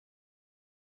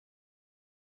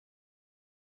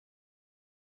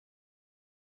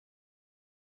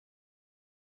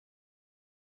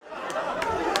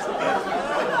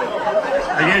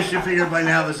guys should figure by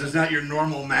now this is not your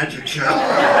normal magic show. One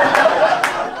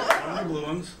of the blue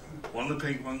ones, one of the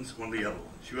pink ones, one of the yellow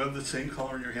ones. You have the same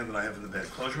color in your hand that I have in the bag.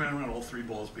 Close your hand around all three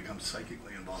balls, become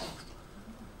psychically involved.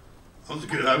 That was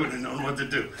good. I wouldn't have known what to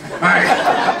do. All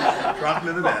right. Drop them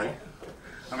in the bag.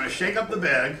 I'm going to shake up the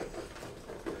bag.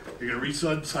 You're going to reach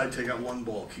side to side, take out one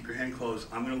ball. Keep your hand closed.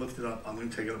 I'm going to lift it up. I'm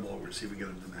going to take out a ball. We're going to see if we get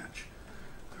them to match.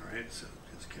 All right. So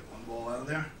just get one ball out of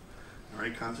there. All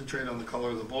right. Concentrate on the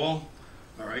color of the ball.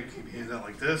 All right. Keep your hand out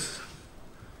like this.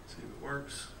 See if it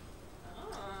works.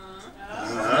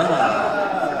 Pretty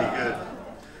good.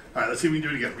 All right. Let's see if we can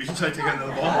do it again. Reach inside, take out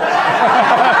another ball.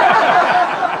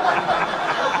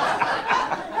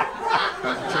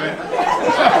 Concentrate.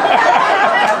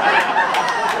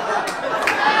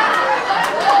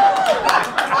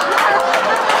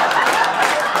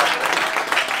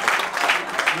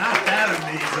 Not that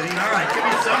amazing. All right, give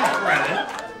me some credit.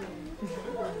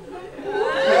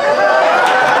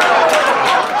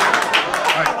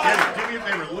 All right, do me a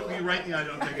favor. Look me right in the eye.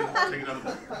 Don't take another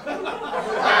ball.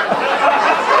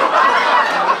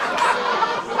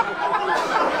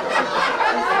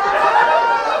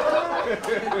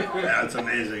 That's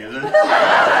amazing, isn't it?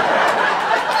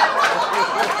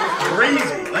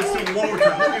 Crazy. Let's do one more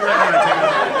time. Look me right in the eye. Take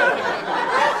another ball.